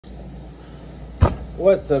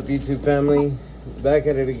What's up, YouTube family? Back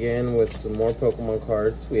at it again with some more Pokemon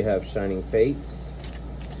cards. We have Shining Fates.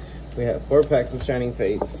 We have 4 packs of Shining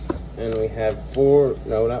Fates. And we have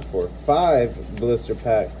 5 blister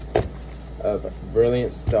packs of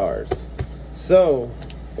Brilliant Stars. So,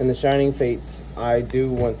 in the Shining Fates, I do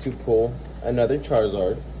want to pull another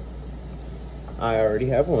Charizard. I already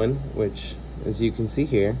have one, which, as you can see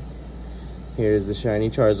here, here's the Shiny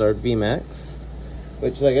Charizard VMAX.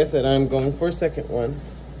 Which, like I said, I'm going for a second one.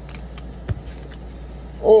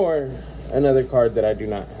 Or another card that I do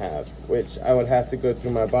not have. Which I would have to go through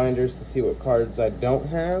my binders to see what cards I don't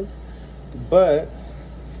have. But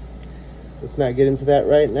let's not get into that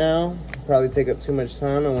right now. Probably take up too much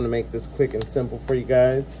time. I want to make this quick and simple for you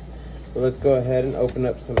guys. But let's go ahead and open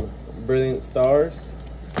up some Brilliant Stars.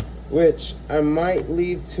 Which I might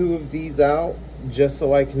leave 2 of these out just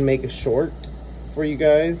so I can make a short for you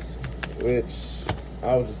guys. Which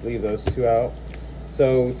I'll just leave those 2 out.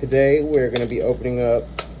 So today we're going to be opening up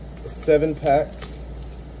 7 packs.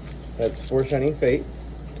 That's 4 Shining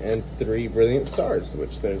Fates and 3 Brilliant Stars,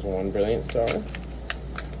 which there's 1 Brilliant Star,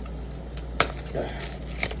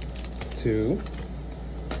 2,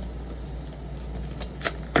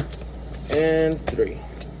 and 3.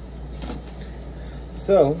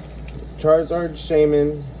 So Charizard,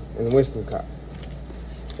 Shaman, and Whimsicott.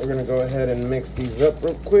 We're gonna go ahead and mix these up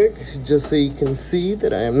real quick, just so you can see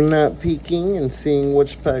that I am not peeking and seeing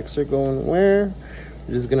which packs are going where.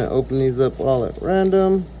 We're just gonna open these up all at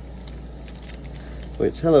random.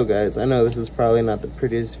 Which, hello guys, I know this is probably not the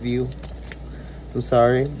prettiest view. I'm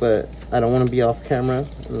sorry, but I don't want to be off camera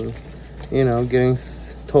and, you know, getting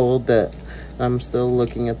told that I'm still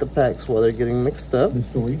looking at the packs while they're getting mixed up. The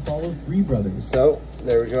story follows 3 brothers. So,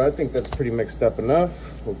 there we go. I think that's pretty mixed up enough.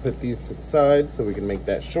 We'll put these to the side so we can make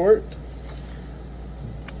that short.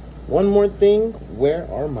 One more thing. Where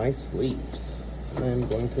are my sleeves? I'm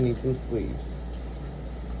going to need some sleeves.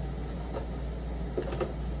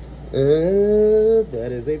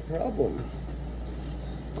 That is a problem.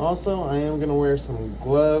 Also, I am going to wear some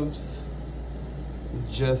gloves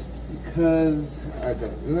just because I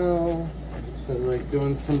don't know. I just feel like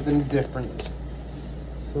doing something different.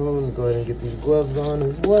 So I'm going to go ahead and get these gloves on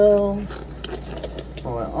as well.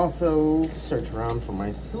 While I also search around for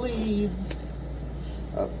my sleeves.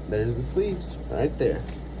 Oh, there's the sleeves right there.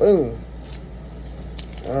 Boom.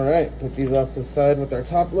 Alright, put these off to the side with our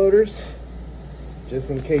top loaders. Just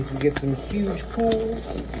in case we get some huge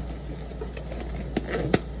pulls.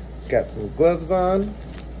 Got some gloves on.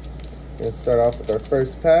 We'll start off with our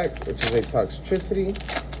first pack, which is a Toxtricity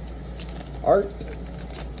art.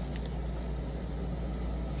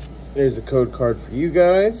 There's a code card for you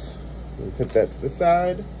guys. We'll put that to the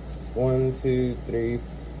side. 1, 2, 3,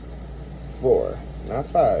 4. Not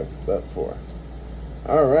 5, but 4.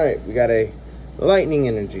 Alright, we got a Lightning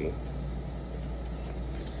Energy,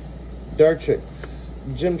 Dartrix,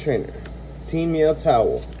 Gym Trainer, Team Yell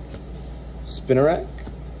Towel, Spinarak,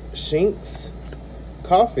 Shinx,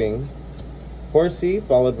 Coughing, Horsey,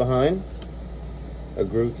 followed behind a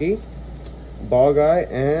Grookey, Ball-Guy,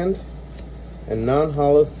 and a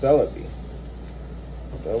non-hollow Celebi.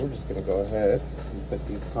 So we're just gonna go ahead and put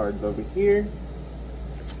these cards over here.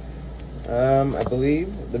 I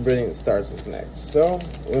believe the Brilliant Stars was next. So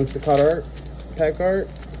Whimsicott art, pack art.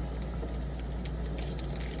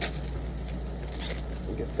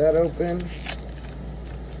 Get that open.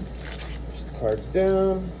 Push the cards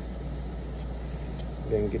down.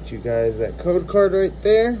 Then get you guys that code card right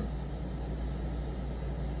there.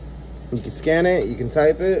 You can scan it, you can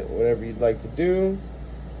type it, whatever you'd like to do.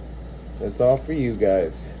 That's all for you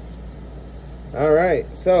guys.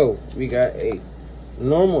 Alright, so we got a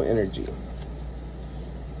Normal Energy,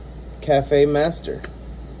 Cafe Master,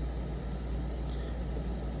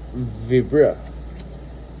 Vibra,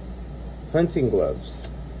 Hunting Gloves,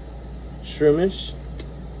 Shroomish,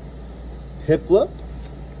 Hiplup,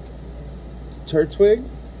 Turtwig,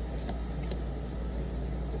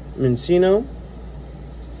 Minccino,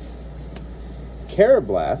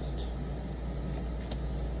 Carablast,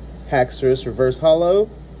 Haxorus Reverse Hollow,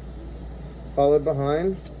 followed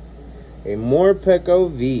behind a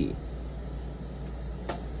Morpeko V.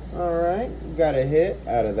 Alright, got a hit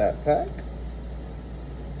out of that pack.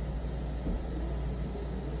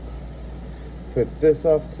 Put this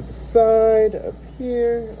off to the side up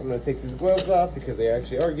here. I'm going to take these gloves off because they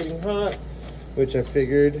actually are getting hot, which I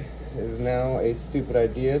figured is now a stupid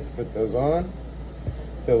idea to put those on.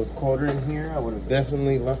 If it was colder in here, I would have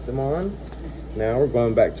definitely left them on. Now we're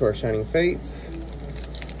going back to our Shining Fates.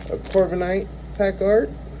 A Corviknight pack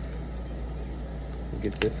art.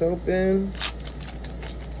 Get this open.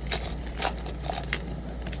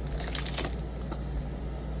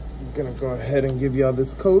 gonna go ahead and give y'all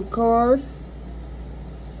this code card.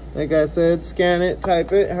 Like I said, scan it,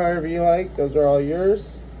 type it, however you like. Those are all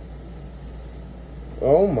yours.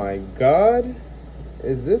 Oh my God.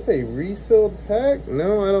 Is this a resealed pack?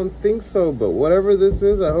 No, I don't think so. But whatever this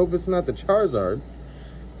is, I hope it's not the Charizard.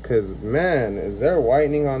 Because, man, is there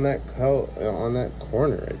whitening on that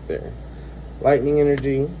corner right there. Lightning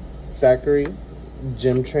Energy, Thackeray,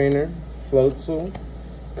 Gym Trainer, Floatzel,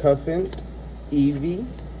 Cuffant, Eevee,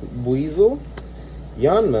 Weasel,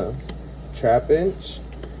 Yanma, Trapinch,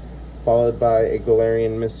 followed by a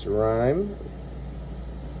Galarian Mr. Rhyme,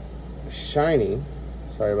 Shiny,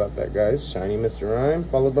 sorry about that guys, Shiny Mr. Rhyme,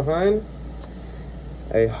 followed behind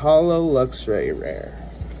a Holo Luxray Rare.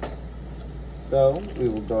 So we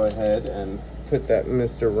will go ahead and put that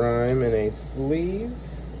Mr. Rhyme in a sleeve.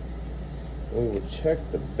 We will check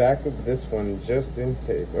the back of this one just in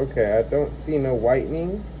case. Okay, I don't see no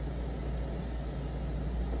whitening.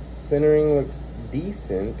 Centering looks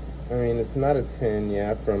decent. I mean, it's not a 10,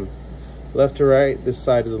 yeah. From left to right, this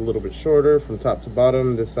side is a little bit shorter. From top to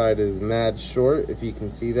bottom, this side is mad short, if you can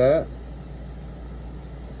see that.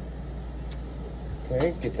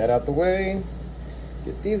 Okay, get that out the way.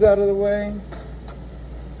 Get these out of the way.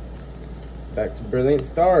 Back to Brilliant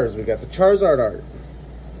Stars. We got the Charizard art.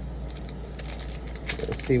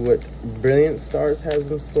 Let's see what Brilliant Stars has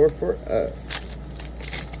in store for us.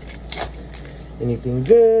 Anything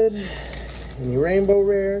good? Any rainbow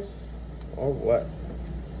rares? Or what?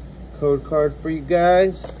 Code card for you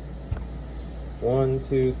guys. 1,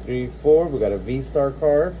 2, 3, 4. We got a V-Star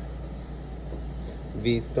card.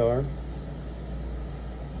 V-Star.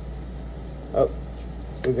 Oh,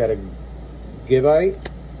 we got a Gibite,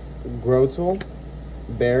 Grotle,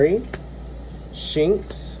 Berry,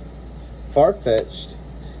 Shinx, Farfetch'd,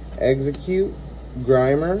 Execute,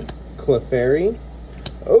 Grimer, Clefairy.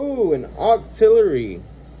 Oh, an Octillery.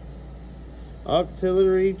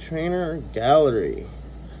 Octillery Trainer Gallery.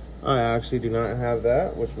 I actually do not have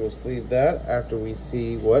that, which we'll sleeve that after we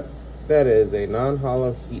see what that is. A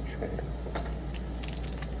non-holo Heat Trainer.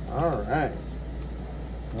 Alright.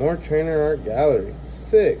 More Trainer Art Gallery.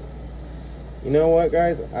 Sick. You know what,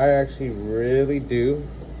 guys? I actually really do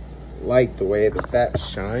like the way that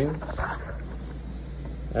shines.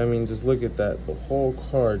 I mean, just look at that. The whole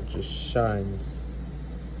card just shines.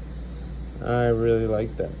 I really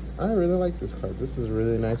like that. I really like this card. This is a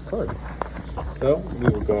really nice card. So we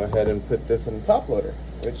will go ahead and put this in the top loader,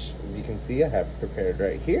 which, as you can see, I have prepared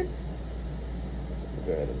right here.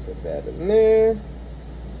 Go ahead and put that in there.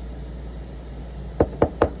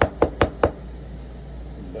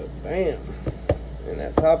 Bam. And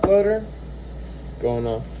that top loader going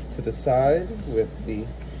off to the side with the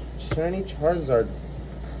shiny Charizard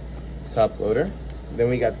top loader. Then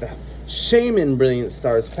we got the Shaymin Brilliant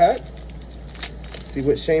Stars pack. See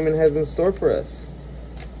what Shaymin has in store for us.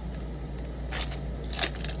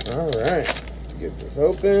 Alright, get this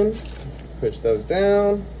open, push those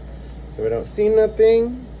down so we don't see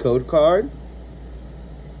nothing. Code card.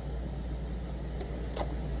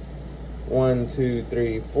 1, 2,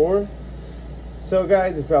 3, 4. So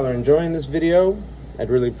guys, if y'all are enjoying this video, I'd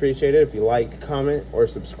really appreciate it if you like, comment, or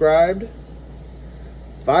subscribed.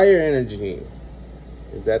 Fire Energy.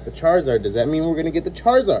 Is that the Charizard? Does that mean we're gonna get the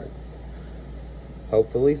Charizard?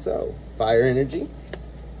 Hopefully so. Fire Energy,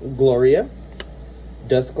 Gloria,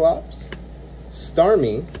 Dusclops,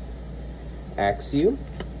 Starmie, Axew,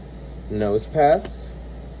 Nosepass,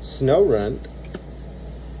 Snorunt,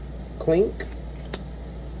 Clink,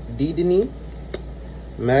 Dedenne,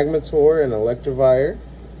 Magmator, and Electivire,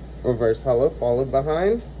 reverse holo, followed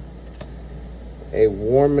behind a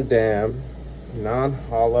Wormadam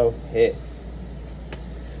non-holo hit.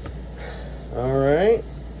 Alright.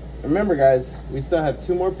 Remember guys, we still have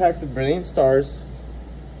 2 more packs of Brilliant Stars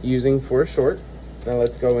using for a short. Now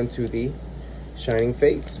let's go into the Shining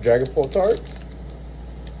Fates Dragapult art.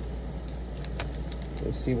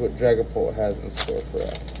 Let's see what Dragapult has in store for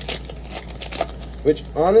us. Which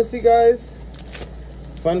honestly guys,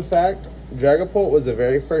 fun fact, Dragapult was the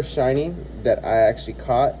very first shiny that I actually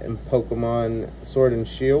caught in Pokemon Sword and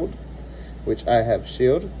Shield, which I have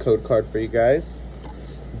Shield, code card for you guys.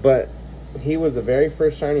 But he was the very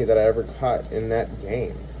first shiny that I ever caught in that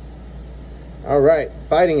game. Alright,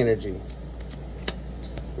 Fighting Energy.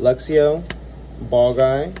 Luxio,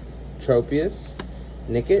 Ballguy, Tropius,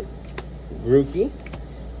 Nickit, Grookey,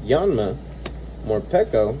 Yanma,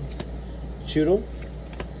 Morpeko, Choodle,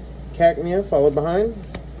 Cacnea, followed behind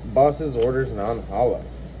Boss's Orders non-holo.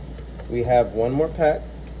 We have 1 more pack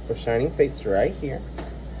of Shining Fates right here.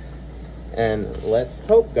 And let's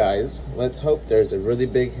hope, guys, let's hope there's a really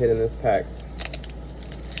big hit in this pack.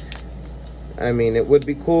 I mean, it would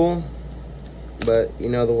be cool, but you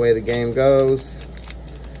know the way the game goes,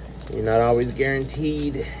 you're not always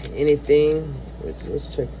guaranteed anything. Which,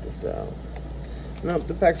 let's check this out. Nope,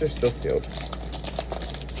 the packs are still sealed.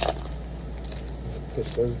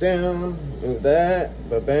 Push those down, do that,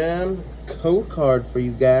 ba-bam. Code card for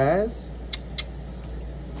you guys.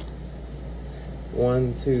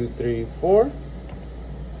 1, 2, 3, 4.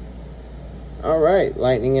 All right,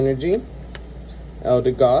 Lightning Energy,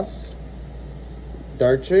 Eldegoss,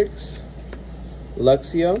 Dartrix,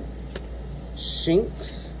 Luxio,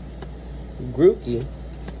 Shinx, Grookey,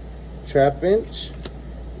 Trapinch,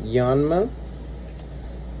 Yanma,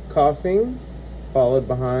 Coughing, followed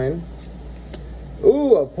behind.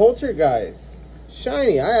 Ooh, a Poltergeist.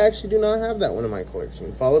 Shiny. I actually do not have that one in my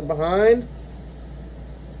collection. Followed behind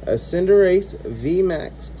a Cinderace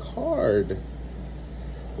VMAX card.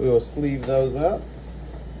 We will sleeve those up,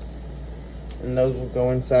 and those will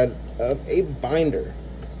go inside of a binder.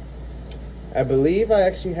 I believe I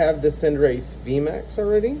actually have the Cinderace VMAX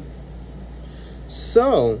already.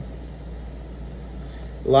 So,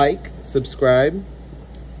 like, subscribe,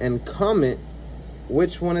 and comment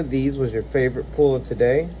which one of these was your favorite pull of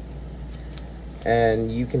today,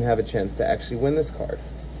 and you can have a chance to actually win this card.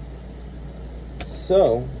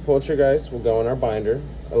 So, Poltergeist will go in our binder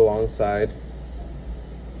alongside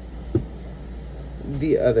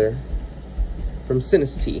the other from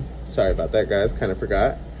Sinistea. Sorry about that, guys, kind of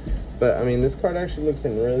forgot. But, I mean, this card actually looks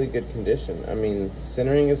in really good condition. I mean,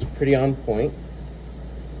 centering is pretty on point.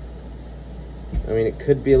 I mean, it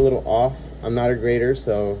could be a little off. I'm not a grader,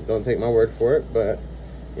 so don't take my word for it, but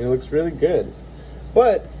it looks really good.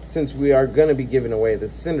 But since we are going to be giving away the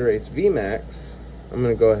Cinderace VMAX, I'm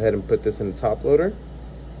going to go ahead and put this in the top loader.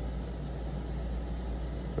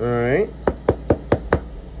 All right.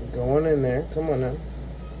 Going in there. Come on now.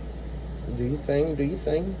 Do your thing. Do your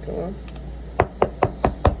thing. Come on.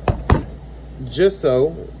 Just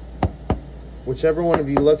so, whichever one of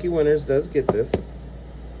you lucky winners does get this,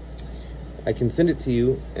 I can send it to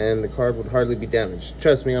you and the card would hardly be damaged.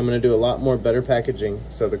 Trust me, I'm going to do a lot more better packaging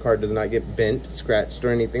so the card does not get bent, scratched, or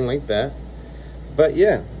anything like that. But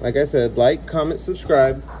yeah, like I said, like, comment,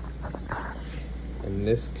 subscribe, and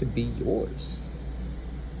this could be yours.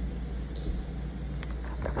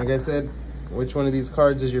 Like I said, which one of these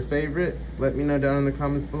cards is your favorite? Let me know down in the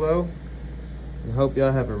comments below. I hope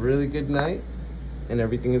y'all have a really good night and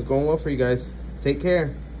everything is going well for you guys. Take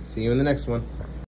care. See you in the next one.